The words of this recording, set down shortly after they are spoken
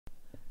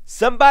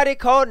Somebody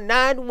call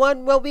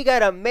 911, we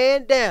got a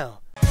man down.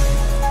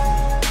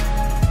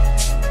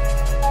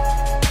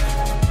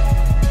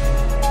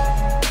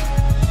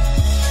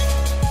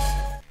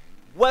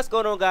 What's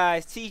going on,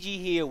 guys? TG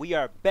here. We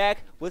are back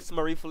with some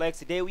Reflex.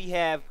 Today we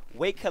have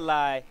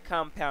Waykalie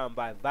Compound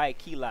by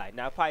Veikkeli.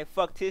 Now I probably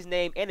fucked his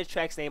name and the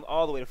track's name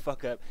all the way to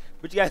fuck up,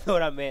 but you guys know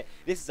what I meant.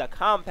 This is a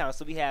compound,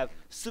 so we have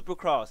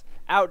supercross,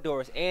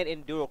 outdoors, and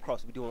enduro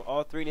cross. We're doing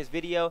all three in this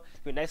video.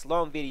 It's gonna be a nice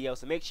long video,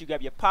 so make sure you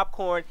grab your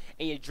popcorn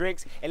and your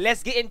drinks, and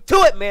let's get into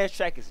it, man. This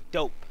track is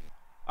dope.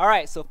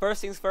 Alright, so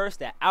first things first,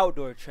 that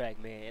outdoor track,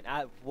 man.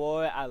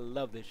 Boy, I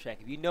love this track.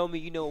 If you know me,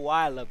 you know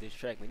why I love this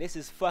track, man. This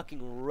is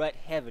fucking rut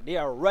heaven. There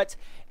are ruts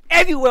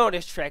everywhere on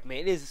this track, man.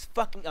 It is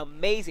fucking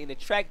amazing. The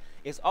track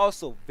is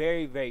also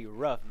very, very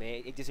rough,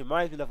 man. It just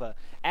reminds me of a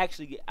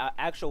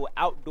actual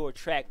outdoor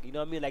track. You know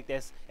what I mean? Like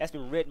that's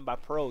been written by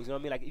pros. You know what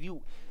I mean?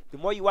 Like the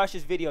more you watch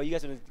this video, you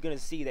guys are gonna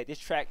see that this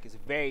track is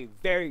very,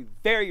 very,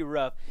 very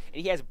rough,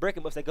 and he has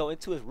breaking bumps that go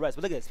into his ruts.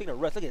 But look at this. Speaking of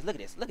ruts, look at this. Look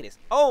at this. Look at this.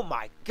 Oh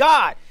my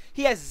God!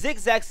 He has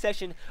zigzag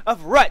section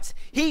of ruts.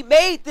 He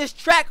made this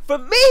track for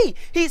me.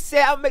 He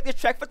said, "I'll make this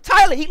track for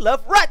Tylyn." He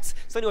loved ruts.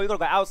 So anyway, we're gonna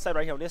go outside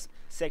right here on this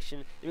section.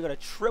 Then we're gonna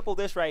triple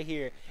this right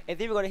here, and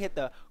then we're gonna hit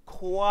the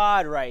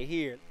quad right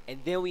here, and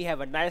then we have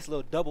a nice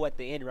little double at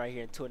the end right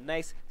here into a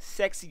nice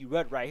sexy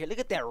rut right here. Look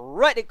at that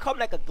rut. It comes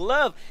like a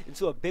glove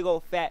into a big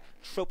old fat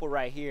triple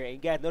right here. And you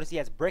guys notice he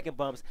has breaking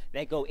bumps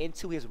that go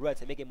into his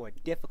ruts and make it more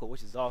difficult,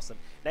 which is awesome.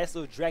 Nice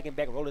little dragging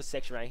back roller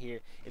section right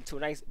here into a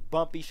nice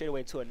bumpy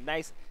straightaway, into a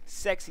nice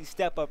sexy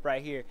step up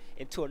right here,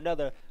 into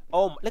another.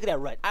 Oh, look at that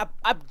rut.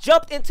 I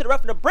jumped into the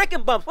rut from the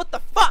breaking bumps. What the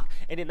fuck?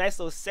 And then nice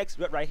little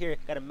sexy rut right here.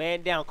 Got a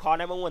man down. Call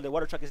 911. The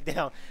water truck is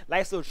down.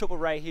 Nice little triple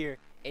right here.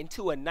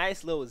 Into a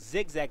nice little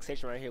zigzag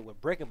section right here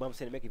with breaking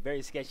bumps in it, make it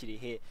very sketchy to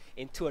hit.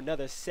 Into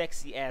another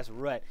sexy ass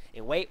rut.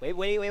 And wait.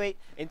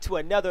 Into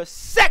another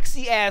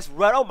sexy ass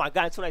rut. Oh my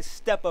God. Into a nice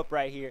step up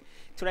right here.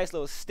 Into a nice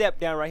little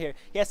step down right here.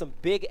 He has some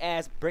big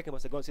ass breaking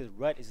bumps that go into his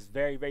rut. This is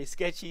very, very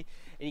sketchy.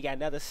 And you got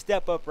another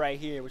step up right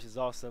here, which is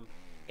awesome.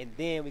 And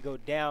then we go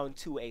down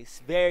to a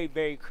very,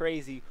 very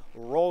crazy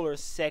roller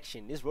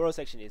section. This roller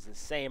section is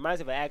insane. It reminds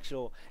me of an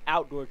actual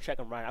outdoor track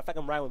I'm riding. I feel like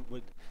I'm riding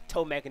with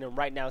Tomac and them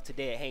right now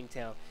today at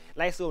Hangtown.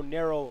 Nice little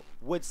narrow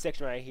wood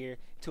section right here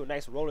to a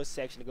nice roller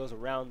section that goes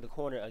around the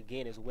corner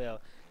again as well.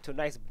 To a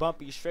nice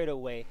bumpy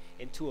straightaway,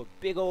 into a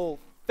big old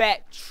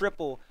fat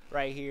triple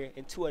right here,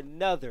 into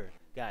another,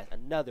 guys,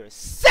 another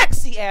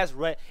sexy ass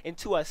rut,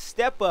 into a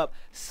step up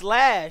 /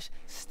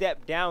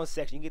 step down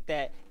section. You can get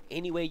that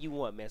any way you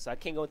want, man. So I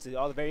can't go into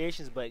all the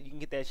variations, but you can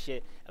get that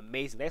shit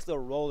amazing. Nice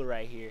little roller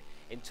right here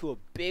into a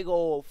big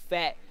old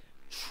fat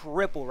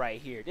triple right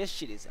here. This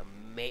shit is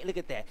amazing. Look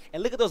at that.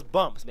 And look at those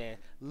bumps, man.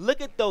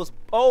 Look at those.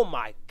 Oh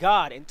my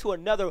God. Into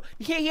another.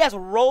 He has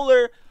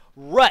roller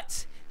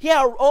ruts.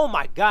 Oh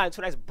my God.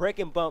 Into a nice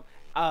breaking bump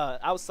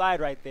outside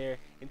right there.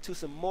 Into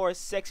some more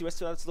sexy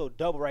ruts. Nice little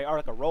double right, or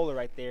like a roller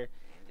right there.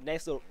 A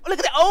nice little. Look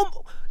at that.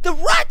 Oh, the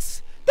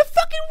ruts. The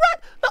fucking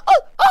rut.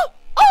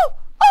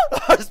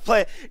 I'm just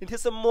playing. Into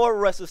some more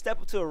ruts. So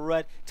step up to a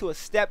rut, to a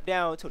step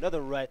down, to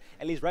another rut,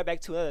 and leads right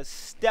back to another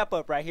step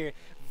up right here.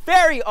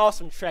 Very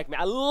awesome track, man.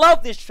 I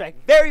love this track.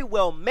 Very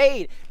well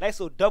made. Nice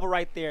little double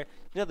right there.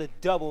 Another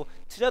double.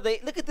 To another.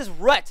 Look at this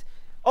rut.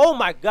 Oh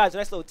my God. It's a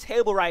nice little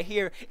table right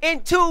here.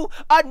 Into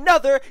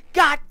another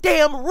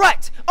goddamn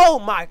rut. Oh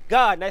my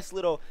God. Nice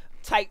little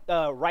tight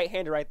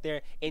right-hander right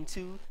there.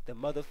 Into the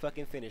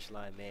motherfucking finish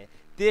line, man.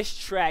 This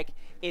track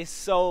is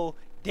so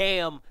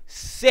damn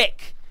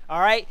sick.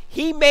 Alright,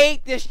 he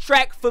made this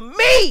track for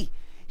me.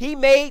 He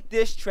made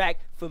this track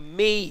for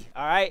me.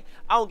 Alright,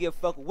 I don't give a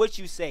fuck what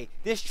you say.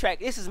 This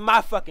is my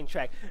fucking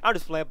track. I'm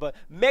just playing, but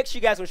make sure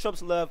you guys will show him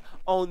some love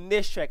on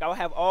this track. I'll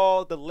have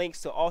all the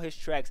links to all his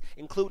tracks,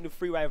 including the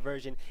free ride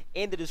version,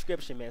 in the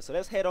description, man. So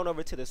let's head on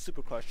over to the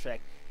supercross track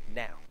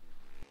now.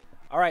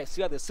 Alright, so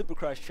you have the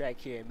supercross track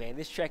here, man.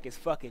 This track is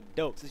fucking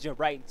dope. So let's jump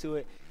right into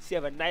it. So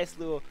you have a nice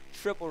little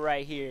triple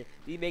right here.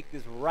 Then you make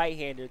this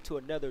right-hander to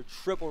another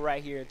triple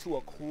right here, into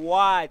a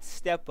quad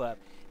step up.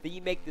 Then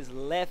you make this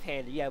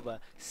left-hander. You have a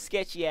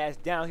sketchy-ass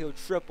downhill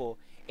triple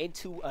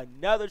into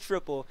another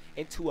triple,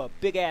 into a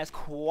big-ass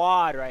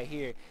quad right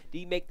here.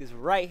 Then you make this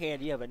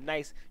right-hander. You have a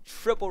nice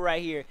triple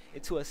right here,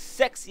 into a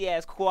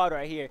sexy-ass quad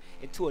right here,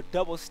 into a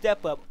double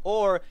step up,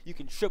 or you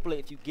can triple it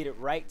if you get it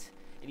right.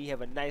 And you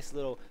have a nice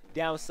little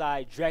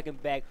downside dragging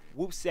back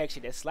whoop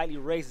section that slightly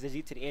raises as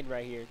you get to the end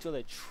right here, into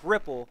a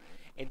triple,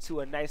 into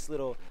a nice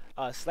little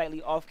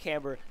slightly off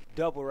camber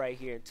double right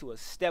here, into a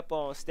step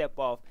on, step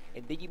off,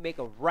 and then you make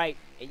a right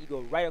and you go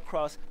right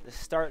across the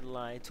starting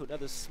line to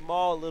another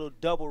small little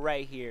double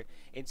right here,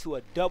 into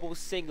a double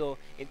single,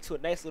 into a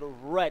nice little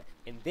rut,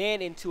 and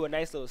then into a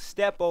nice little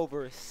step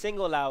over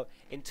single out,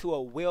 into a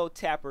wheel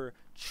tapper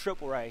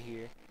triple right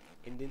here,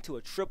 and then to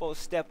a triple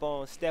step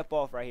on, step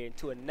off right here,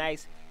 into a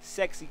nice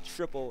sexy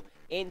triple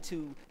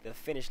into the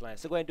finish line.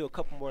 So go ahead and do a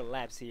couple more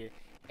laps here,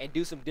 and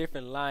do some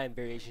different line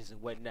variations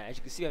and whatnot. As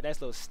you can see, a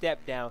nice little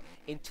step down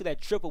into that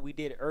triple we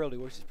did earlier,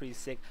 which is pretty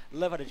sick.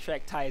 Love how the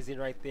track ties in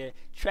right there.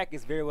 Track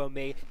is very well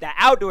made. The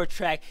outdoor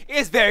track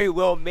is very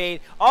well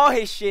made. All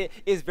his shit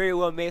is very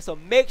well made. So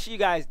make sure you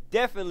guys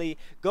definitely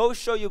go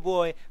show your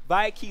boy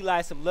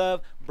Veikkeli some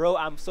love. Bro,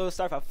 I'm so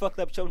sorry if I fucked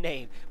up your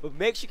name, but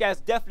make sure you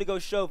guys definitely go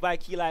show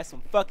Veikkeli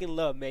some fucking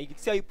love, man. You can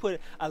tell you put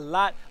a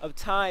lot of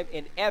time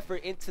and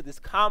effort into this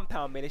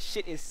compound, man. This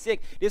shit is sick.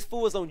 This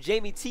fool is on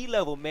Jamie T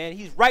level, man.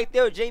 He's right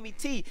there with Jamie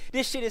T.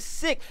 This shit is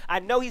sick. I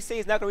know he says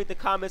he's not gonna read the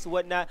comments and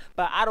whatnot,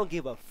 but I don't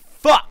give a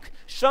fuck.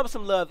 Show him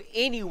some love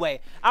anyway.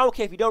 I don't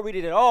care if you don't read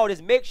it at all.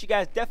 Just make sure you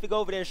guys definitely go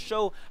over there and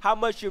show how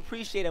much you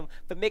appreciate him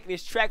for making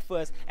this track for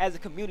us as a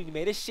community,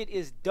 man. This shit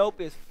is dope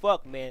as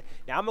fuck, man.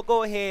 Now I'm gonna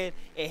go ahead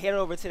and head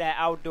over to that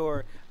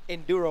outdoor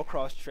enduro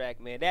cross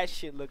track, man. That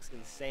shit looks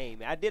insane,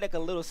 man. I did like a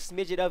little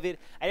smidget of it.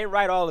 I didn't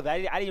write all of it.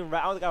 I don't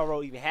think I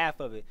wrote even half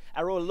of it.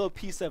 I wrote a little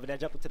piece of it and I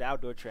jumped into the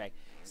outdoor track.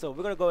 So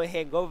we're gonna go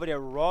ahead and go over there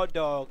raw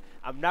dog.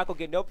 I'm not gonna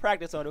get no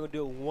practice on it. We're gonna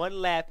do it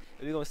one lap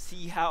and we're gonna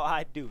see how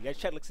I do. That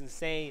track looks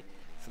insane.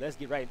 So let's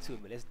get right into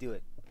it, man. Let's do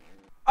it.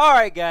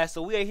 Alright guys,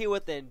 so we are here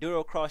with the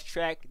enduro cross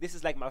track. This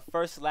is like my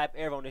first lap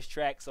ever on this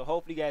track, so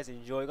hopefully you guys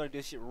enjoy. We're gonna do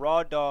this shit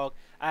raw dog.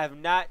 I have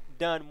not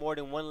done more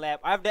than one lap.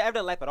 I've done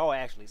a lap at all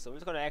actually, so we're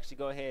just gonna actually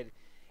go ahead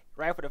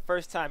right for the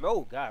first time.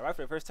 Oh god, right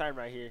for the first time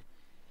right here.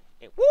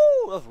 And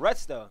woo, those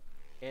ruts though.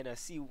 And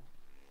see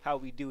how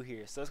we do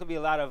here. So it's gonna be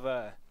a lot of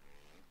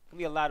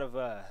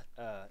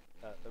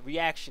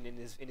reaction in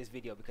this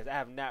video because I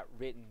have not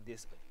written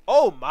this.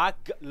 Oh my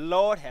god,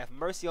 Lord have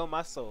mercy on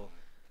my soul.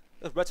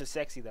 Those ruts are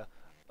sexy though.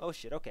 Oh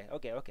shit. Okay.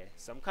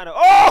 So I'm kind of.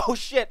 Oh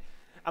shit.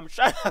 I'm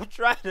trying to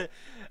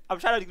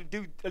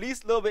do at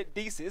least a little bit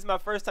decent. This is my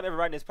first time ever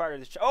riding this part of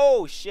this.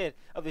 Oh shit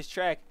of this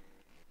track.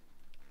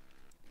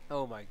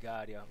 Oh my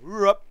god, yo.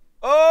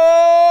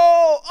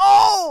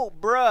 Oh,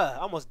 bruh. I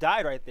almost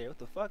died right there. What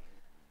the fuck?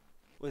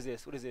 What is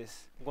this?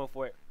 I'm going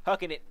for it.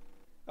 Hucking it.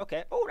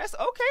 Okay. Oh, that's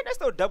okay. That's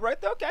no double right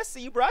there. Okay, I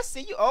see you, bro. I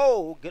see you.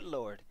 Oh, good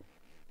lord.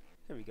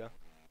 Here we go.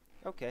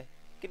 Okay.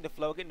 Get in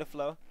the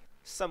flow.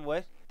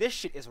 Somewhat. This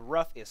shit is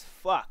rough as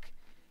fuck.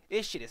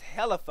 This shit is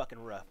hella fucking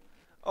rough.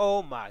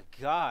 Oh my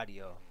god,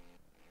 yo.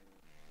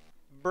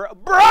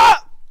 Bruh!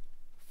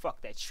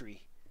 Fuck that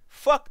tree.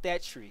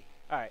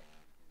 Alright.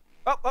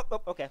 Oh,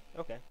 okay.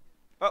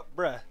 Oh,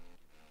 bruh.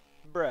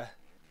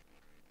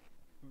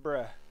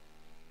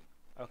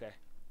 Okay.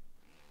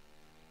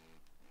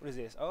 What is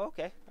this? Oh,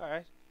 okay.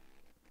 Alright.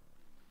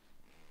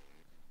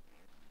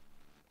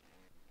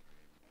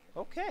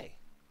 Okay.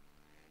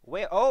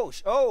 Where? Oh,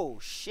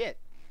 shit.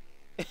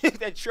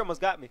 That tree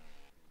almost got me.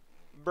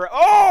 Bruh.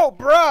 Oh,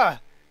 bruh.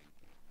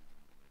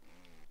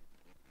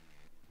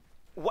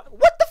 What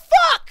the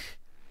fuck?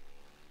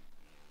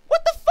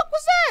 What the fuck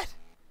was that?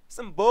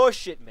 Some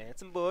bullshit, man.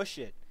 Some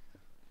bullshit.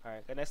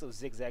 Alright, got a nice little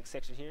zigzag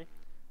section here.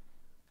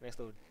 Nice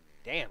little.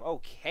 Damn,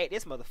 okay.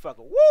 This motherfucker.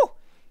 Woo!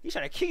 He's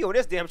trying to kill you on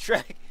this damn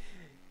track.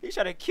 He's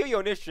trying to kill you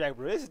on this track,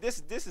 bro.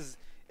 This is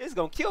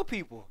gonna kill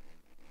people.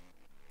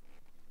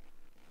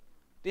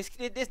 This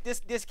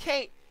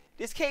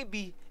can't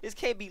be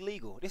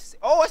legal.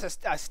 Oh, it's a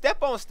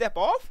step on, step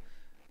off,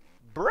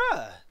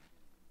 bruh.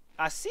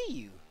 I see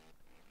you.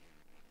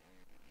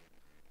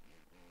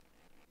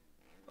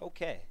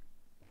 Okay.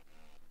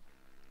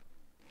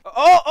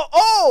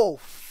 Oh,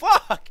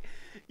 fuck,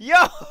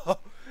 yo,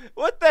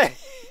 what the?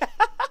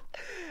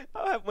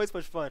 I have way too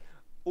much fun.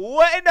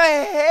 What in the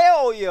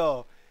hell,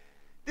 yo?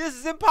 This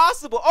is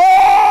impossible.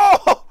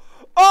 Oh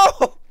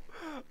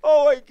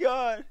my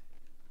god.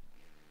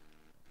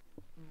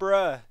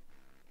 Bruh.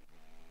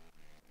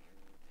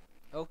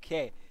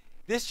 Okay.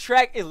 This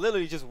track is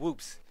literally just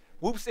whoops.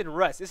 Whoops and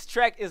ruts. This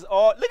track is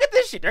all. Look at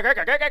this shit.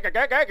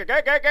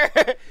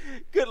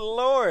 Good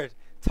lord.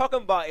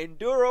 Talking about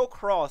enduro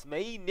cross,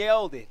 man. He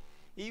nailed it.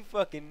 He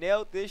fucking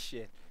nailed this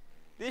shit.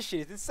 This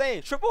shit is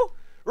insane. Triple.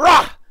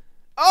 Rah!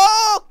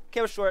 Oh!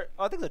 Came short.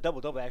 Oh, I think it's a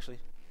double actually.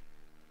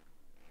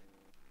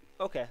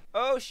 Okay.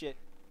 Oh shit.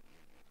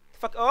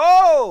 Fuck.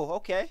 Oh,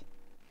 okay.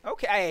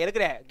 Okay. Hey, look at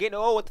that. Getting.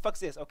 Oh, what the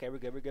fuck's this? Okay, we're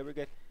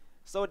good.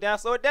 Slow it down.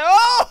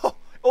 Oh!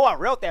 Oh, I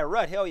railed that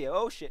rut. Hell yeah.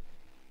 Oh shit.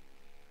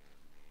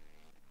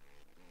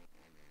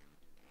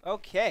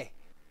 Okay.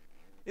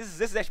 This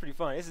is actually pretty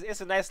fun.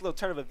 It's a nice little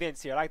turn of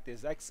events here. I like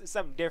this. Like it's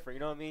something different.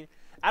 You know what I mean?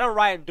 I don't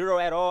ride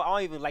enduro at all. I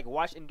don't even like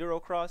watch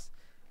enduro cross.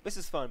 This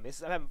is fun. I'm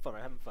having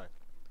fun.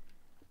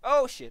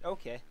 Oh shit.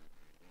 Okay.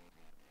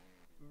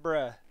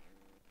 Bruh.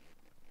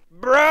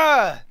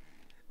 What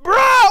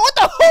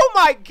the? Oh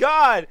my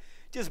god!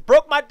 Just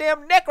broke my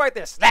damn neck right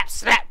there. Snap.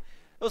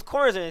 Those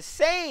corners are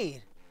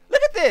insane.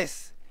 Look at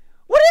this.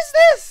 What is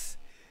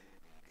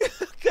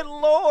this? Good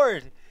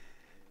lord.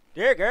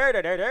 The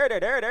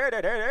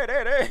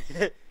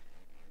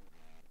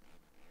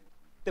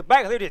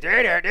back.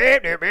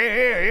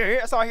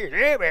 That's all I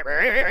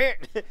hear.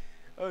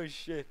 Oh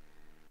shit.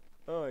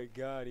 Oh my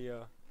god,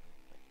 yo.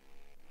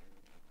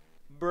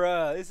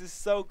 Bruh, this is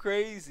so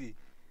crazy.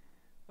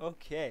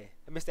 Okay.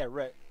 I missed that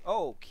rut.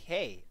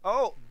 Okay.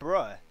 Oh,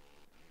 bruh.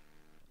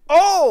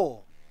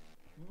 Oh!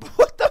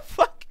 What the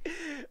fuck?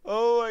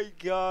 Oh my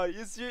god,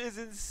 this shit is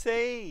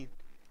insane.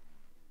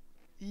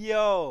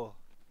 Yo.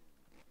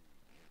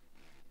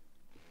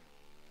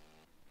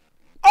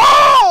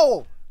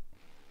 Oh!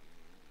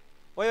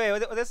 Wait,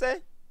 what that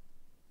say?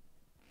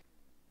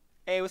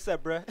 Hey, what's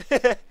up, bruh?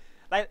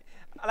 I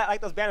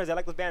like those banners. I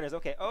like those banners.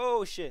 Okay.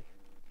 Oh shit.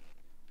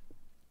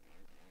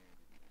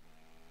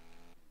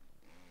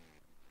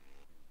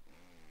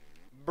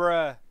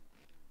 Bruh.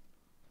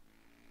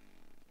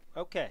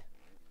 Okay.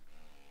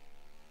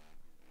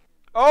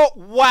 Oh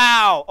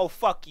wow. Oh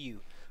fuck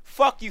you.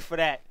 Fuck you for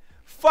that.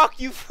 Fuck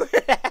you for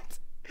that.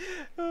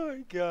 Oh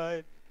my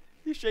god.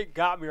 You straight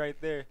got me right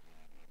there.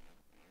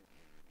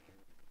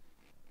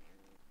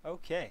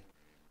 Okay.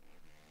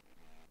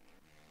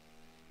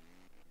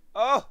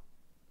 Oh.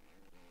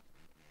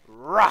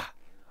 Rah.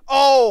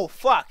 Oh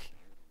fuck.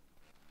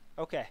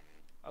 Okay.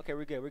 Okay,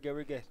 we're good. We're good.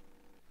 We're good.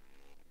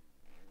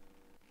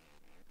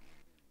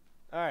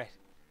 All right.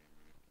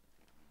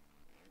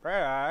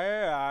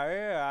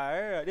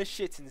 This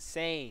shit's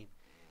insane.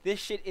 This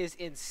shit is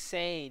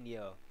insane,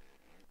 yo.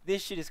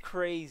 This shit is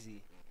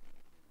crazy.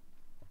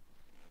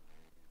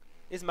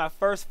 This is my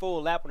first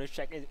full lap on this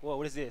track. Whoa,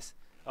 what is this?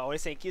 Oh,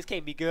 this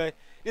can't be good.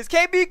 This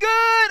can't be good.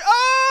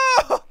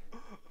 Oh!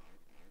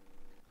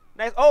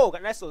 Nice. Oh,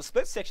 got a nice little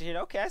split section here.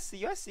 Okay, I see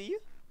you. I see you.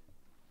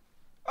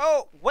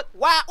 Oh, what?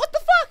 Wow, what the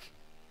fuck?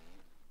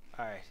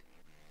 All right.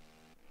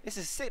 This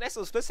is sick. Nice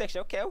little split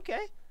section. Okay,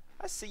 okay.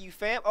 I see you,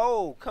 fam.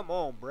 Oh, come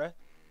on, bruh.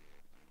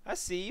 I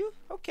see you.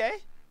 Okay.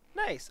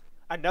 Nice.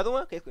 Another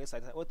one? Okay,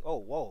 inside. Oh,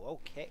 whoa.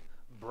 Okay.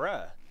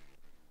 Bruh.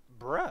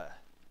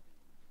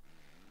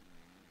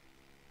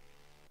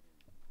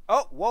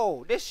 Oh,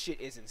 whoa. This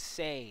shit is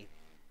insane.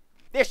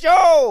 This shit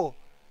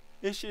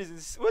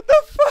is what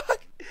the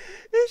fuck?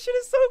 This shit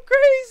is so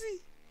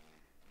crazy.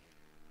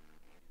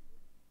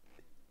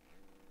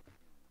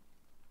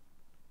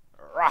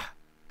 Rah.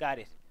 Got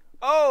it.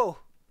 Oh.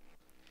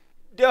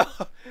 Duh.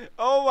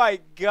 Oh my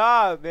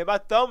god, man. My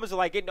thumbs are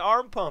like getting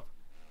arm pump.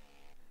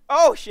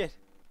 Oh shit.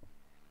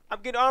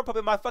 I'm getting arm pump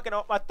in my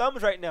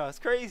thumbs right now. It's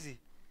crazy.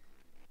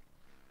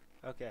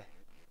 Okay.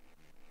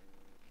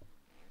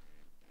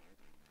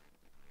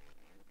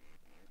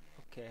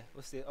 Okay.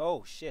 What's the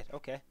oh shit.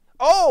 Okay.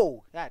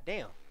 Oh! God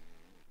damn.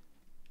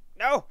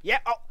 No. Yeah.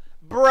 Oh.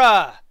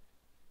 Bruh.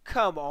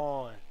 Come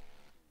on.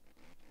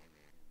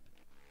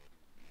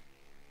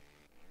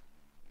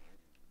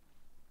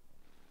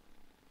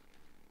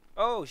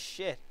 Oh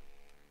shit.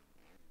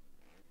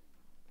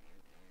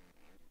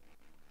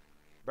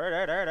 That's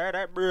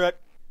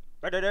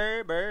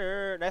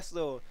a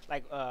little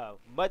like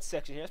mud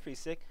section here. That's pretty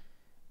sick.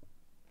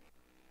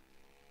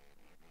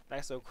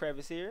 Nice little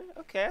crevice here.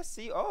 Okay, I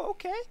see. Oh,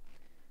 okay.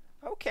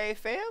 Okay,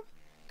 fam.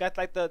 Got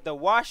like the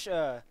wash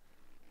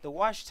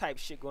type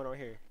shit going on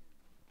here.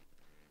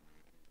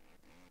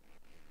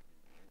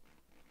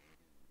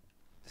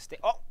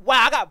 Oh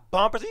wow, I got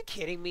bumpers. Are you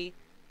kidding me?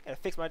 Gotta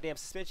fix my damn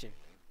suspension.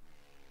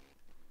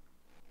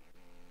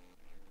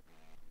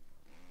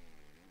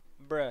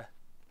 Bruh.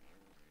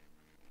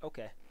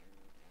 Okay.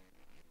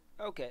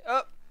 Okay.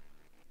 Up.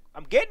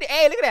 I'm getting it.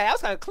 Hey, look at that. That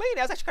was kind of clean.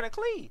 That was actually kind of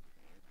clean.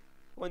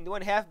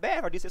 Wasn't half bad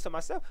if I do this to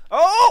myself.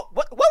 Oh,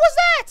 what was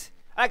that?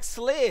 I like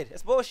slid.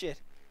 That's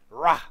bullshit.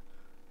 Rah.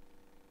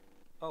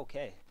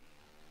 Okay.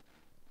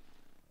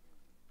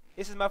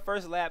 This is my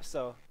first lap,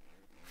 so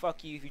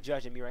fuck you if you're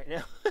judging me right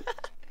now.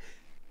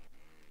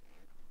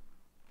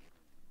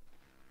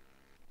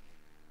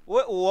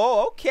 What?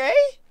 Whoa. Okay.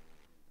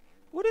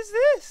 What is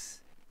this?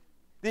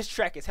 This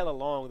track is hella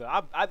long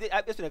though.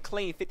 It's been a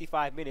clean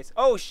 55 minutes.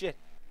 Oh shit.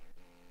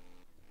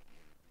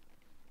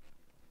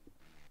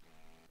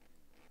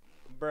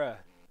 Bruh.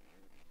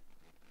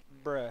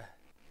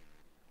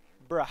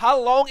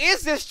 How long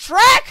is this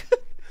track?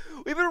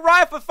 We've been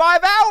riding for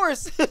 5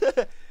 hours.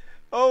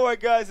 Oh my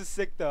god, this is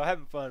sick though.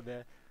 Having fun,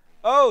 man.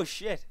 Oh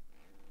shit.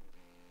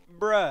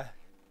 Bruh.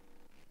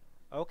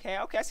 Okay,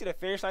 I see the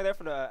finish line there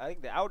from the I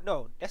think the out.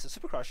 No, that's a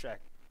supercross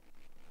track.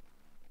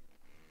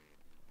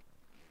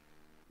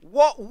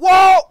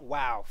 Whoa!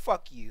 Wow,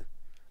 fuck you.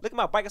 Look at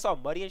my bike, it's all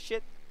muddy and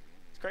shit.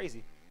 It's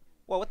crazy.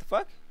 Whoa, what the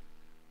fuck?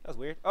 That was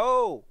weird.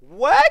 Oh,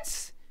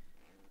 what?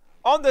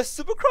 On the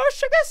supercross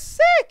track? That's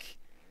sick.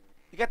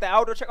 You got the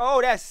outdoor track.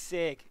 Oh, that's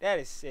sick. That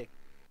is sick.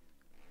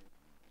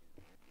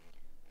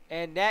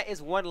 And that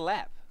is 1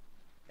 lap.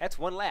 That's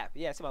 1 lap.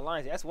 Yeah, I see my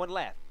lines here. That's 1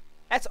 lap.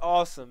 That's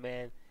awesome,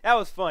 man. That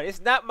was fun.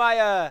 It's not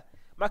my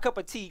my cup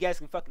of tea. You guys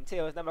can fucking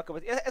tell. It's not my cup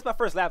of tea. It's my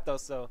first lap though,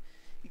 so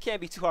you can't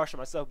be too harsh on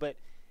myself. But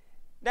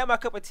not my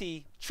cup of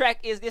tea.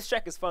 This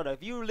track is fun though.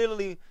 If you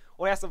literally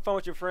want to have some fun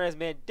with your friends,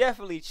 man,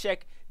 definitely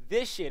check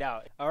this shit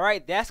out.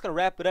 Alright, that's gonna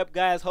wrap it up,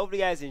 guys. Hopefully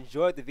you guys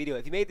enjoyed the video.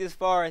 If you made it this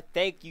far,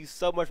 thank you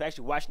so much for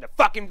actually watching the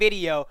fucking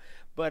video.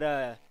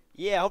 But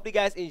yeah, I hope you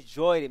guys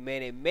enjoyed it,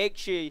 man. And make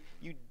sure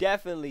you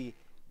definitely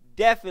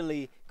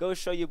go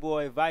show your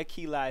boy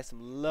Veikkeli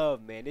some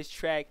love, man. This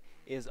track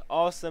is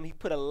awesome. He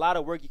put a lot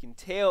of work, you can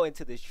tell,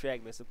 into this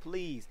track, man. So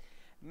please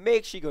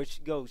make sure you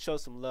go show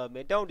some love,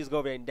 man. Don't just go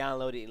over there and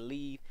download it and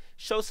leave.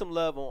 Show some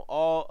love on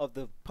all of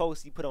the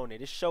posts you put on there.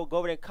 Just go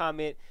over there and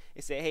comment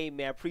and say, hey,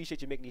 man, I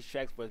appreciate you making these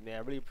tracks for us, man. I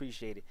really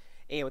appreciate it.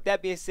 And with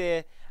that being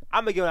said,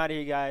 I'm going to get out of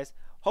here, guys.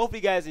 Hopefully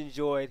you guys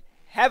enjoyed.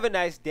 Have a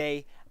nice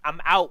day. I'm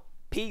out.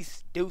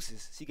 Peace.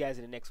 Deuces. See you guys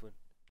in the next one.